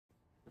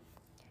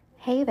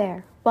Hey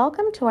there,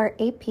 welcome to our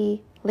AP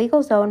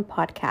Legal Zone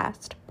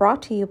podcast,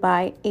 brought to you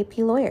by AP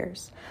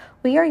Lawyers.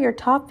 We are your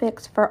top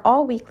fix for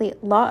all weekly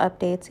law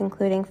updates,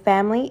 including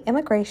family,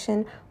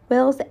 immigration,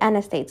 wills, and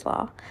estates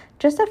law.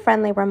 Just a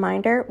friendly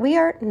reminder, we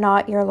are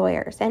not your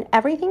lawyers, and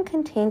everything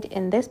contained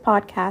in this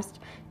podcast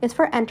is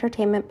for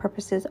entertainment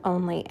purposes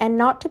only and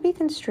not to be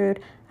construed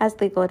as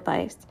legal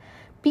advice.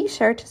 Be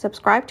sure to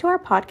subscribe to our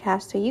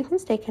podcast so you can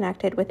stay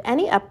connected with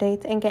any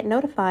updates and get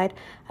notified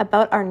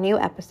about our new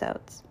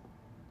episodes.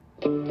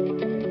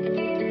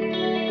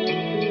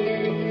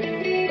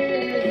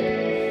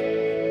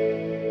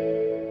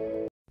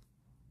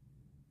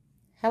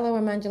 Hello,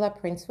 I'm Angela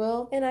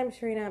Princewell. And I'm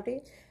Shireen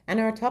Abdi. And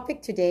our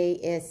topic today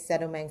is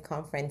settlement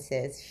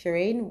conferences.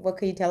 Shireen, what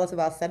can you tell us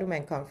about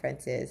settlement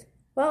conferences?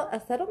 Well, a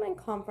settlement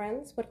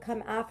conference would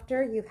come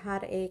after you've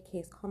had a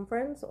case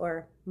conference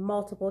or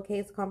multiple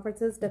case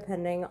conferences,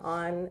 depending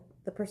on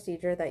the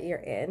procedure that you're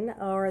in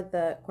or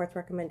the court's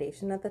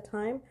recommendation at the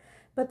time.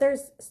 But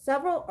there's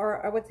several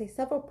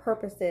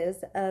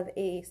purposes of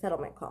a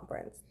settlement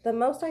conference. The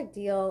most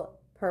ideal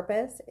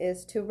purpose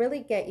is to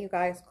really get you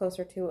guys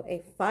closer to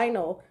a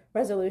final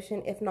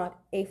resolution, if not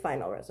a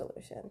final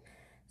resolution.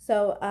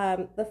 So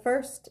the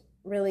first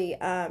really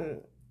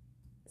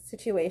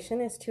situation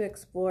is to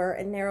explore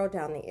and narrow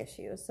down the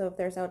issue. So if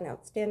there's an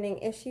outstanding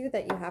issue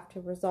that you have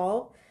to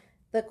resolve,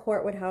 the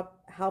court would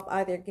help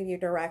either give you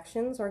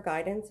directions or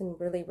guidance in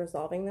really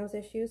resolving those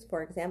issues.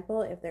 For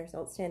example, if there's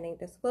outstanding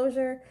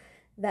disclosure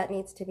that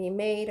needs to be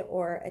made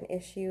or an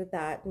issue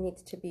that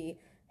needs to be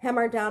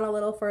hammered down a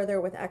little further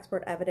with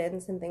expert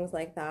evidence and things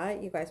like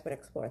that, you guys would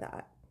explore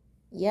that.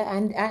 Yeah,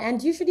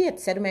 and usually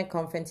at settlement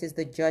conferences,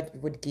 the judge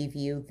would give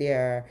you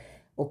their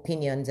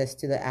opinions as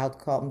to the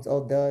outcomes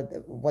or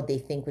what they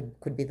think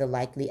could be the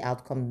likely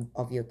outcome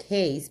of your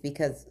case,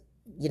 because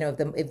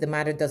if the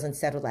matter doesn't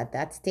settle at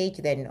that stage,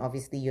 then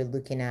obviously you're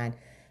looking at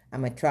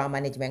a trial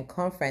management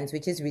conference,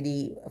 which is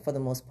really, for the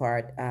most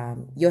part,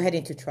 you're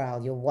heading to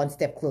trial. You're one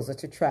step closer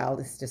to trial.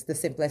 It's just the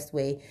simplest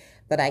way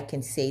that I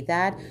can say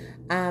that.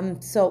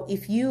 So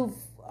if you've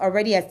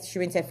already, as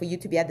Shireen said, for you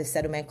to be at the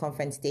settlement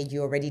conference stage,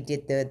 you already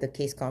did the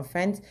case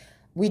conference.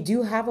 We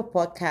do have a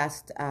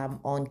podcast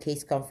on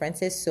case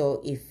conferences.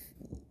 So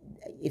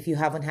if you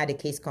haven't had a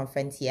case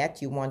conference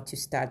yet, you want to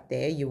start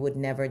there, you would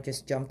never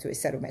just jump to a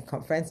settlement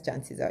conference.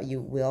 Chances are you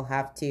will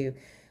have to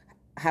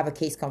have a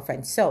case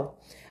conference. So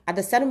at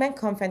the settlement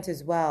conference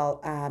as well,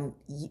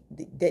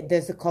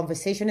 there's a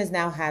conversation is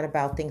now had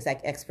about things like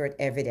expert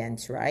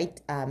evidence,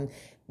 right?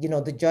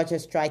 The judge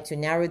has tried to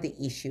narrow the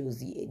issues.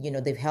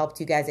 They've helped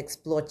you guys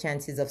explore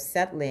chances of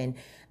settling.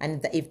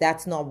 And if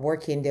that's not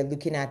working, they're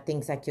looking at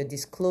things like your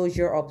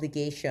disclosure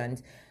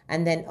obligations.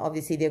 And then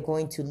obviously they're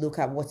going to look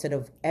at what sort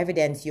of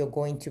evidence you're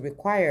going to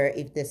require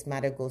if this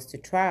matter goes to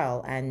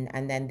trial. And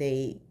then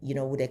they,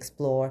 would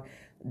explore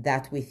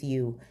that with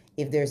you.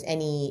 If there's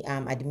any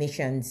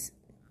admissions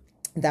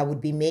that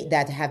would be made,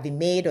 that have been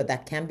made or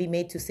that can be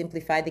made to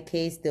simplify the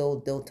case,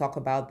 they'll talk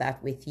about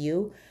that with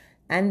you.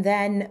 And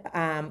then,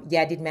 I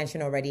did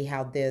mention already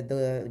how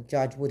the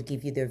judge would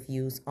give you their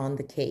views on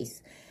the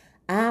case.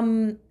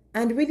 And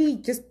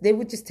really they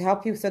would just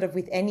help you sort of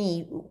with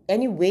any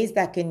ways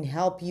that can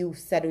help you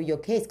settle your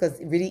case,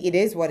 because really it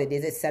is what it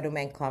is, a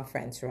settlement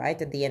conference,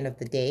 right? At the end of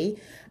the day.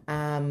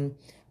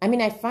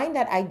 I find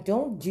that I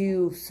don't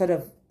do sort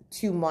of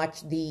too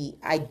much the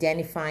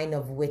identifying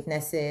of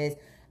witnesses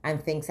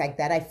and things like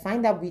that. I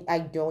find that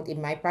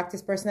in my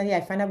practice personally,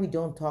 I find that we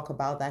don't talk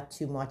about that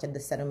too much at the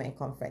settlement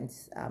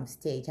conference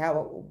stage.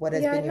 What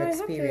has been your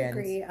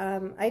experience? I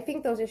have to agree. I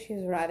think those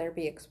issues would either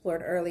be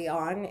explored early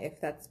on,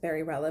 if that's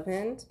very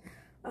relevant,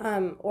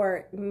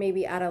 or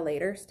maybe at a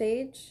later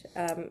stage.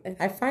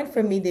 I find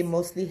for me, they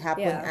mostly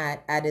happen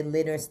at a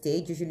later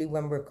stage, usually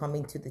when we're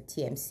coming to the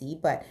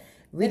TMC, but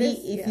really,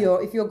 if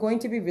you're going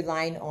to be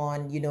relying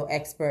on,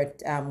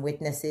 expert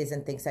witnesses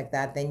and things like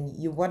that, then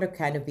you want to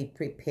kind of be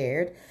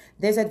prepared.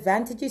 There's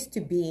advantages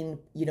to being,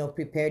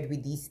 prepared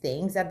with these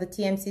things at the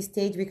TMC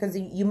stage, because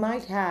you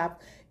might have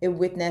a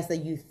witness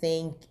that you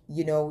think,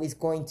 is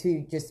going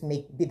to just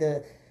be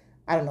the,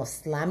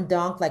 slam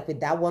dunk. Like with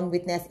that one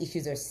witness,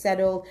 issues are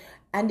settled.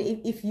 And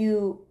if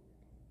you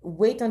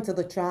wait until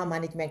the trial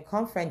management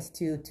conference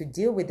to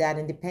deal with that,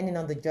 and depending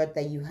on the judge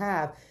that you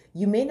have,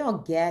 you may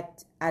not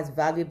get as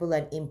valuable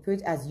an input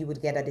as you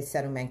would get at a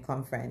settlement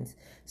conference.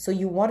 So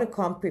you want to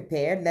come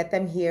prepared, let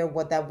them hear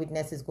what that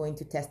witness is going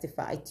to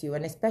testify to.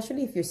 And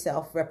especially if you're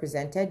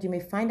self-represented, you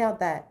may find out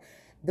that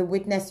the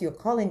witness you're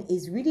calling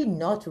is really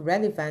not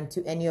relevant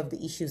to any of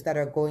the issues that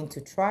are going to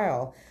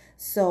trial.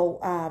 So,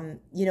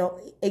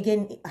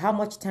 again, how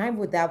much time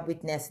would that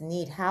witness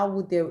need? How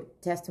would their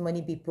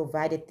testimony be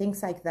provided?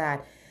 Things like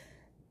that.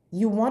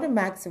 You want to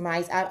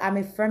maximize. I'm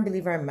a firm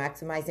believer in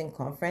maximizing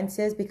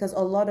conferences, because a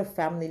lot of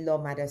family law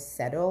matters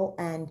settle,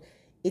 and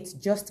it's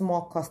just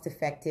more cost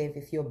effective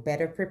if you're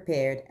better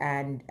prepared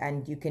and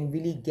you can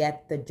really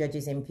get the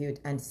judge's input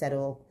and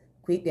settle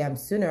quickly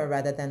sooner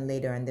rather than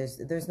later. And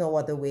there's no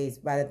other ways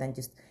rather than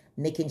just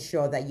making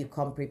sure that you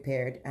come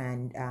prepared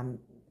and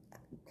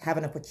have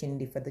an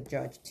opportunity for the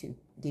judge to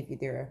give you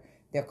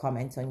their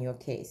comments on your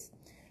case.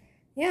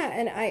 Yeah,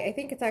 and I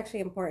think it's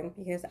actually important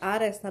because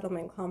at a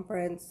settlement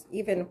conference,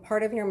 even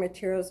part of your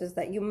materials is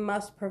that you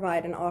must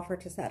provide an offer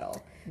to settle.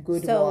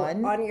 Good so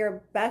one. On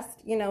your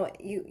best, you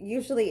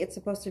usually it's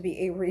supposed to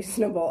be a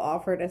reasonable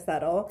offer to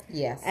settle.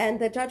 Yes.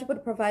 And the judge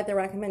would provide the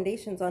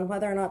recommendations on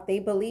whether or not they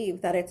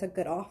believe that it's a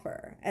good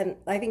offer. And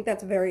I think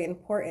that's very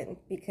important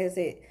because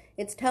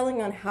it's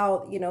telling on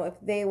how, if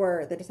they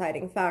were the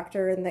deciding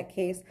factor in that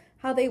case,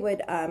 how they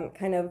would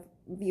kind of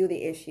view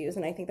the issues.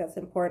 And I think that's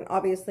important.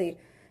 Obviously,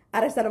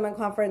 at a settlement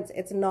conference,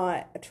 it's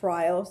not a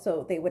trial,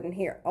 so they wouldn't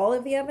hear all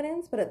of the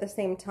evidence, but at the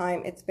same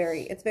time, it's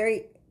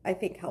very, I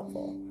think,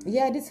 helpful.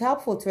 Yeah, it is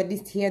helpful to at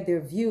least hear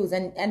their views,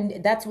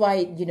 and that's why,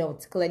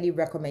 it's clearly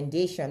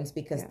recommendations,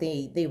 because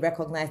they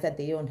recognize that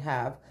they don't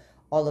have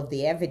all of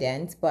the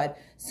evidence, but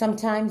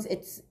sometimes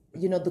it's,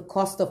 the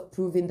cost of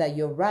proving that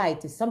you're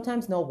right is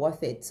sometimes not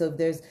worth it. So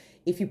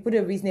if you put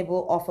a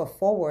reasonable offer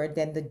forward,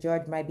 then the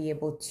judge might be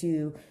able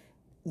to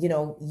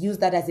use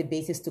that as a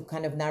basis to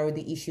kind of narrow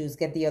the issues,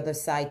 get the other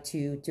side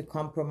to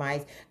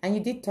compromise. And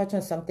you did touch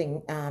on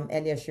something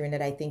earlier, Shireen,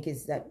 that I think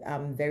is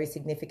very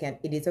significant.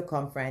 It is a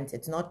conference.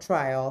 It's not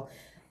trial.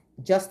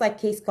 Just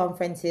like case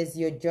conferences,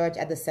 your judge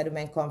at the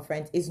settlement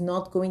conference is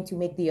not going to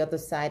make the other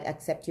side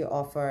accept your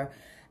offer.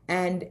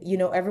 And,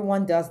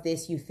 everyone does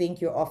this. You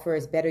think your offer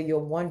is better. You're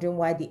wondering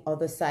why the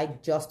other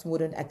side just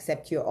wouldn't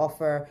accept your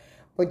offer.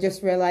 But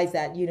just realize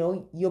that,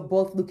 you're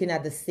both looking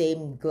at the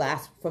same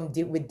glass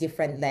with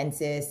different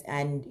lenses.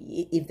 And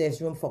if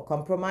there's room for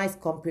compromise,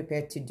 come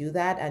prepared to do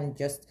that. And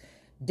just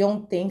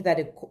don't think that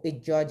a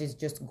judge is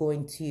just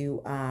going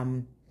to,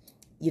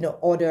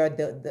 order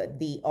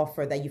the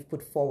offer that you've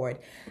put forward.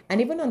 And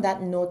even on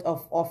that note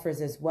of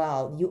offers as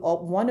well, you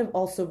want to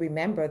also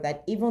remember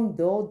that even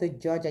though the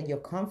judge at your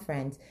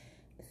conference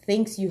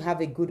thinks you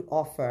have a good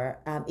offer,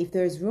 if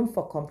there's room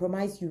for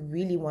compromise, you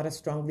really want to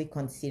strongly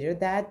consider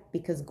that,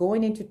 because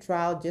going into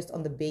trial just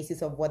on the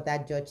basis of what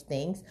that judge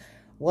thinks,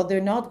 well, they're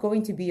not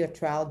going to be your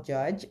trial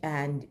judge,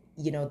 and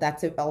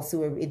that's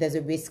there's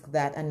a risk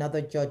that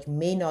another judge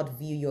may not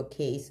view your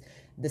case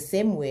the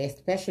same way,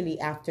 especially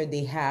after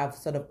they have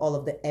sort of all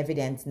of the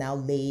evidence now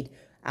laid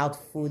out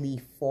fully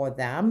for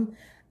them.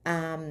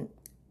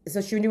 So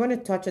Shireen, you want to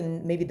touch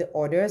on maybe the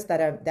orders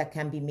that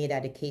can be made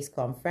at a case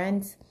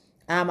conference?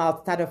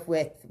 I'll start off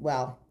with,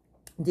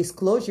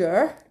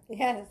 disclosure.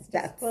 Yes,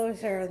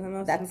 disclosure is the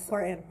most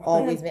important one.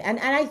 Always. And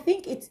I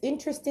think it's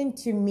interesting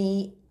to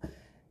me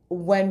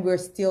when we're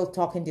still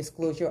talking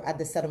disclosure at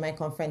the settlement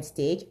conference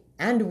stage.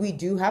 And we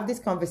do have this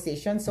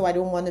conversation, so I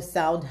don't want to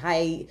sound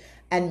high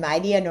and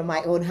mighty and on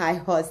my own high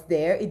horse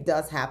there. It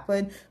does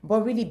happen.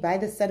 But really, by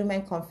the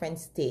settlement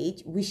conference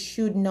stage, we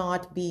should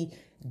not be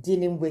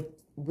dealing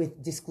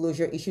with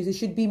disclosure issues. It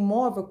should be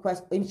more of a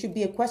question. It should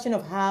be a question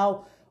of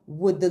how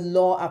would the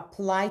law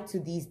apply to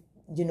these,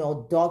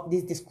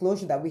 this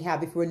disclosure that we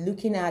have. If we're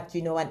looking at,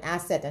 an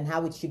asset and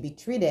how it should be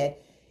treated,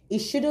 it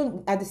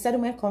shouldn't, at the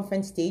settlement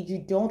conference stage, you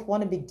don't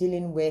want to be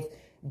dealing with,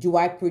 do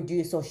I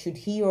produce or should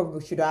he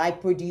or should I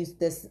produce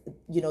this,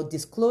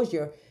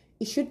 disclosure?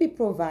 It should be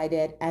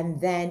provided,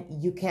 and then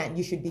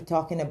you should be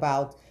talking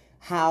about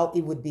how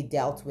it would be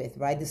dealt with,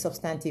 right? The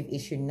substantive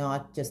issue,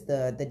 not just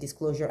the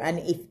disclosure. And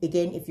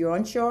if you're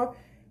unsure,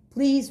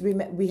 please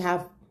remember, we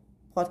have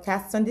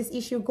podcasts on this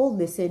issue. Go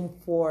listen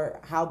for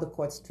how the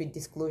courts treat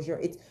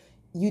disclosure.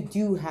 You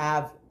do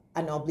have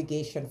an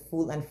obligation,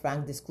 full and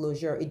frank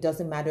disclosure. It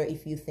doesn't matter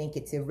if you think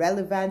it's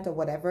irrelevant or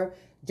whatever,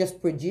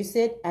 just produce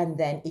it, and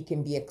then it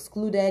can be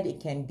excluded, it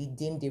can be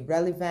deemed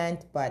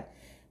irrelevant, but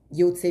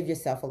you'll save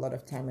yourself a lot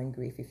of time and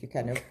grief if you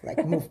kind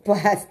of move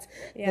past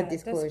the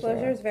disclosure.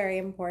 Disclosure is very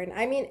important.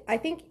 I mean, I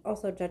think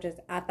also judges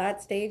at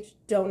that stage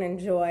don't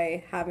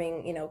enjoy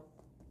having,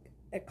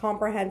 a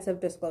comprehensive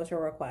disclosure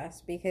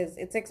request, because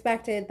it's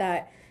expected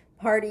that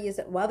parties,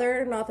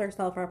 whether or not they're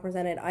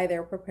self-represented,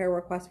 either prepare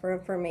requests for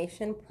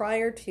information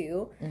prior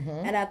to,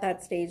 and at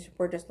that stage,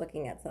 we're just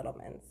looking at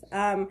settlements.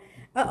 I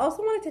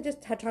also wanted to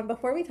just touch on,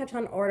 before we touch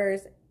on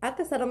orders, at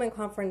the settlement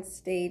conference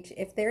stage,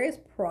 if there is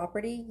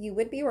property, you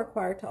would be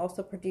required to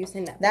also produce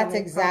a net. That's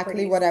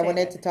exactly what I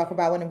wanted to talk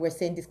about when we're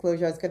saying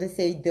disclosure. I was going to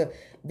say,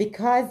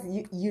 because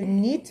you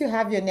need to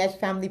have your net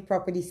family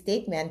property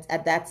statement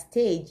at that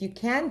stage. You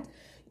can't.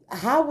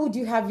 How would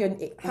you have a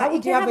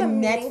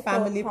net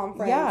family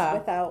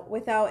conference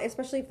without,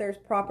 especially if there's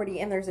property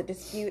and there's a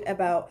dispute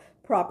about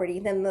property,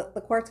 then the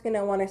court's going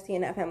to want to see a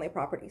net family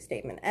property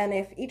statement. And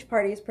if each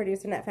party's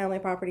produced a net family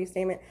property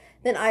statement,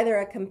 then either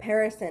a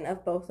comparison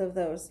of both of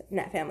those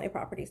net family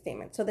property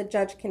statements, so the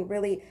judge can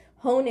really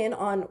hone in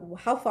on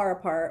how far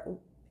apart,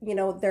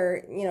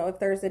 if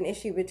there's an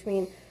issue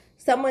between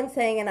someone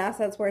saying an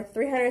asset's worth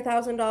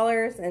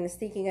 $300,000 and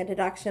seeking a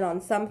deduction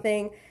on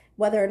something,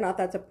 whether or not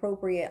that's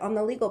appropriate on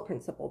the legal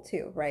principle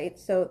too, right?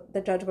 So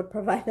the judge would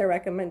provide their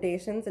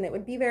recommendations, and it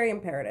would be very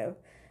imperative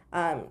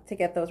to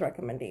get those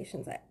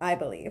recommendations, I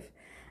believe.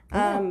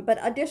 But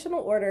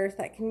additional orders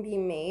that can be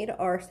made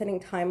are setting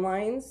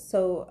timelines.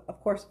 So, of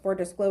course, for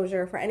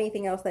disclosure, for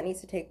anything else that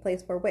needs to take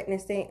place, for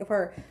witnessing,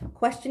 for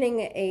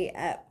questioning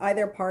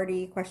either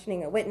party,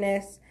 questioning a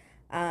witness,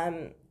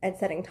 and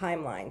setting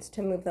timelines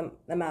to move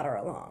the matter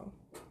along.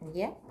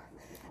 Yep.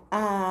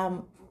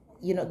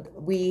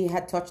 We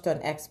had touched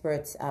on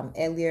experts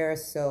earlier,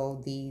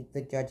 so the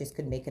judges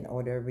could make an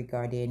order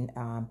regarding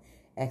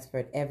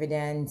expert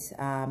evidence.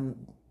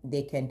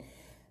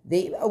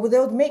 They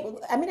would make,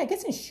 I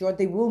guess in short,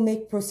 they will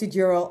make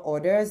procedural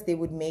orders. They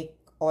would make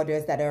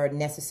orders that are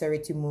necessary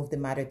to move the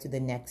matter to the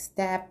next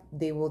step.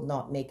 They will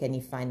not make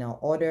any final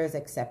orders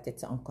except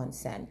it's on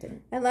consent.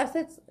 Unless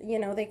it's,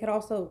 they could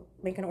also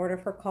make an order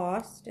for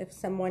cost if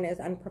someone is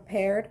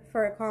unprepared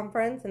for a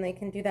conference, and they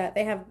can do that.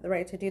 They have the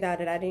right to do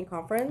that at any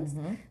conference.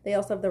 Mm-hmm. They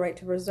also have the right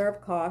to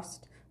reserve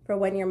cost for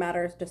when your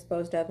matter is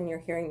disposed of and you're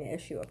hearing the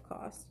issue of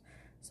cost.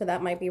 So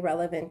that might be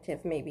relevant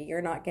if maybe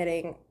you're not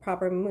getting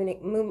proper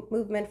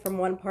movement from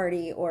one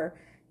party, or,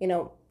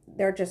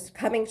 they're just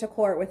coming to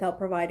court without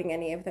providing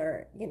any of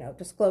their,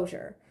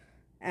 disclosure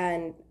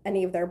and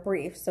any of their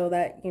briefs, so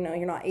that,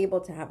 you're not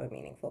able to have a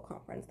meaningful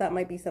conference. That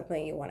might be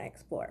something you want to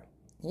explore.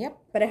 Yep.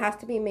 But it has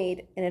to be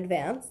made in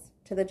advance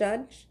to the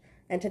judge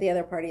and to the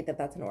other party that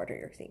that's an order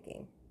you're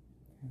seeking.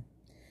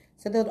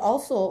 So they'll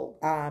also,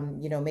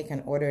 make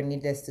an order,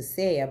 needless to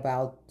say,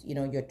 about,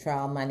 your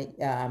trial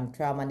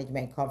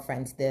management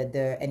conference,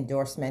 the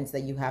endorsements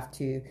that you have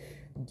to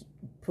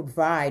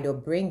provide or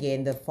bring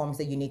in, the forms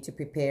that you need to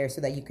prepare so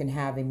that you can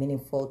have a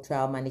meaningful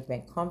trial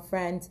management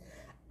conference.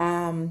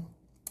 And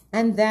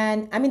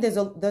then,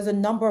 there's a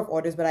number of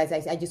orders, but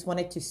I just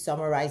wanted to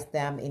summarize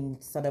them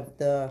in sort of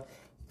the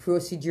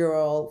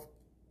procedural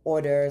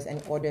orders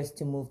and orders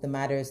to move the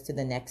matters to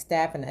the next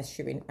step. And as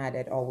Shireen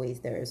added, always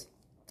there's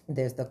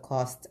the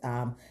cost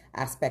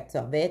aspect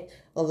of it.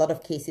 A lot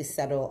of cases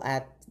settle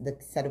at the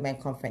settlement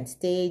conference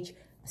stage,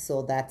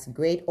 so that's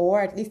great.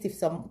 Or at least if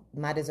some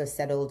matters are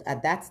settled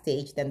at that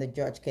stage, then the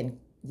judge can,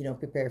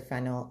 prepare a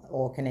final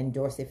or can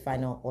endorse a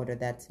final order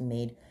that's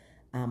made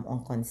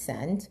on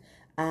consent.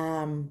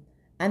 And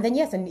then,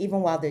 yes, and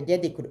even while they're there,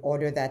 they could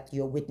order that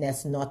your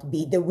witness not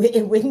be the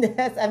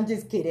witness. I'm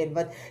just kidding.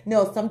 But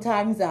no,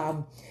 sometimes,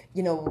 I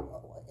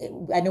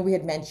know we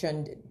had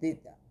mentioned the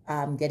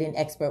getting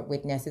expert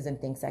witnesses and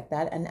things like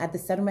that. And at the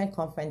settlement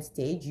conference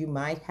stage, you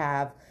might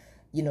have,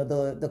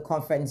 the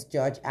conference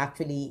judge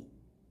actually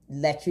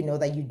let you know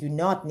that you do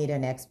not need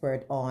an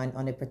expert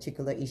on a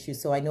particular issue.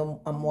 So I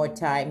know more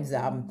times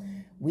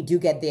we do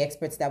get the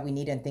experts that we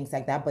need and things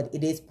like that, but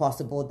it is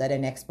possible that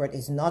an expert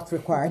is not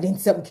required in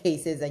some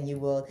cases, and you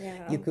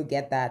could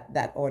get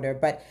that order.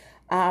 But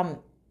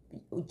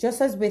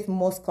just as with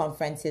most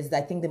conferences,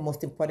 I think the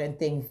most important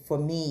thing for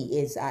me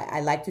is I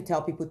like to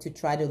tell people to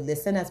try to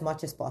listen as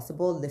much as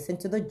possible, listen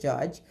to the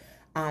judge.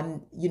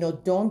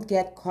 Don't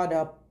get caught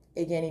up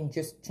again in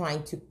just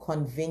trying to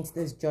convince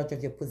this judge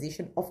of your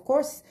position. Of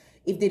course,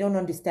 if they don't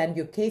understand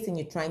your case and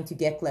you're trying to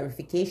get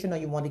clarification, or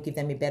you want to give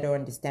them a better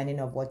understanding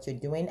of what you're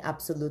doing,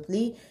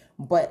 absolutely.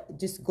 But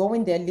just go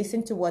in there,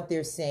 listen to what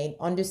they're saying,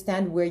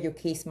 understand where your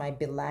case might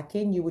be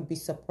lacking. You would be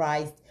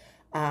surprised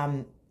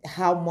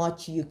how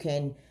much you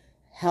can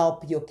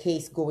help your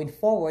case going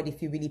forward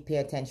if you really pay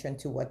attention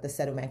to what the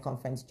settlement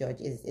conference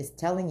judge is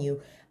telling you.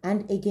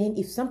 And again,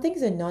 if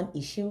something's a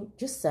non-issue,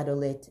 just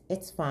settle it.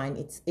 It's fine.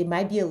 It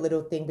might be a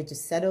little thing, but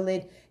just settle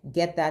it,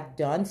 get that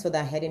done, so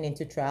that heading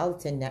into trial,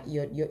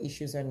 your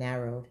issues are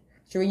narrowed.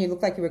 Shireen, you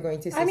look like you were going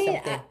to say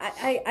something.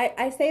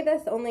 I say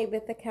this only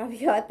with the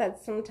caveat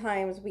that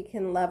sometimes we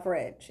can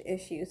leverage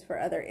issues for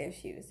other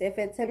issues. If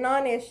it's a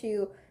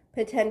non-issue,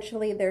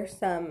 potentially there's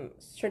some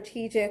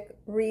strategic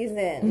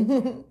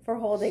reason for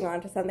holding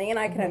on to something, and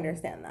I can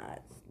understand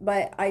that.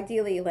 But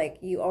ideally,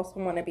 you also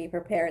want to be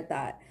prepared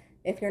that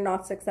if you're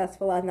not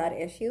successful on that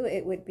issue,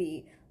 it would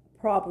be a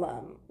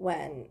problem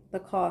when the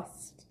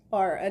costs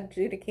are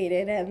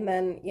adjudicated, and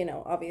then,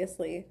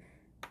 obviously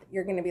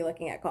you're going to be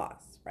looking at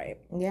costs, right?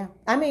 Yeah.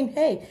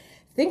 Hey,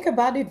 think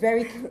about it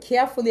very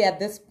carefully at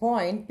this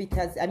point,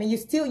 because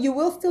you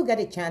will still get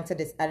a chance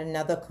at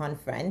another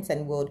conference,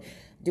 and we'll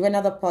do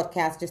another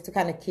podcast just to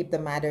kind of keep the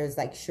matters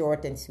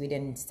short and sweet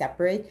and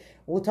separate.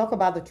 We'll talk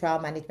about the trial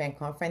management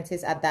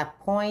conferences. At that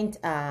point,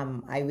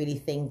 I really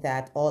think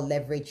that all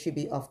leverage should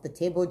be off the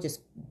table.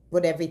 Just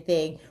put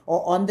everything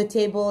or on the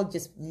table,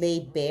 just lay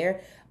it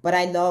bare. But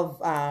I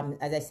love,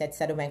 as I said,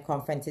 settlement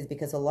conferences,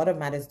 because a lot of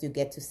matters do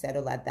get to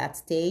settle at that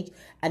stage.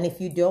 And if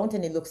you don't,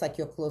 and it looks like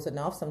you're close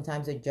enough,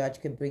 sometimes a judge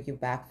could bring you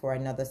back for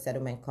another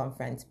settlement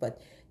conference.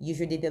 But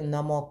usually the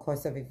normal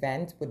course of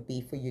events would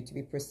be for you to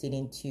be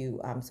proceeding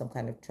to some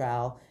kind of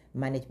trial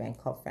management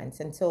conference.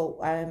 And so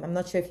I'm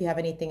not sure if you have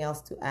anything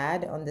else to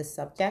add on this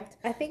subject.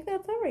 I think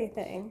that's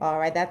everything. All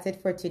right, that's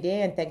it for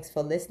today. And thanks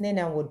for listening.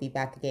 And we'll be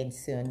back again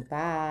soon.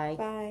 Bye.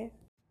 Bye.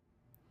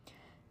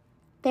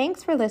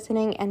 Thanks for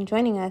listening and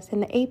joining us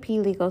in the AP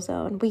Legal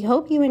Zone. We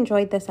hope you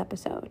enjoyed this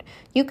episode.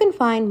 You can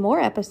find more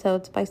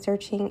episodes by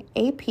searching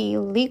AP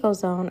Legal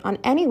Zone on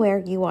anywhere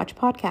you watch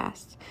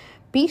podcasts.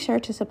 Be sure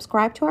to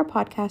subscribe to our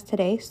podcast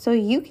today so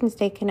you can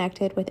stay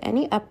connected with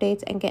any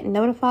updates and get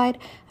notified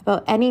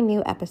about any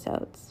new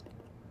episodes.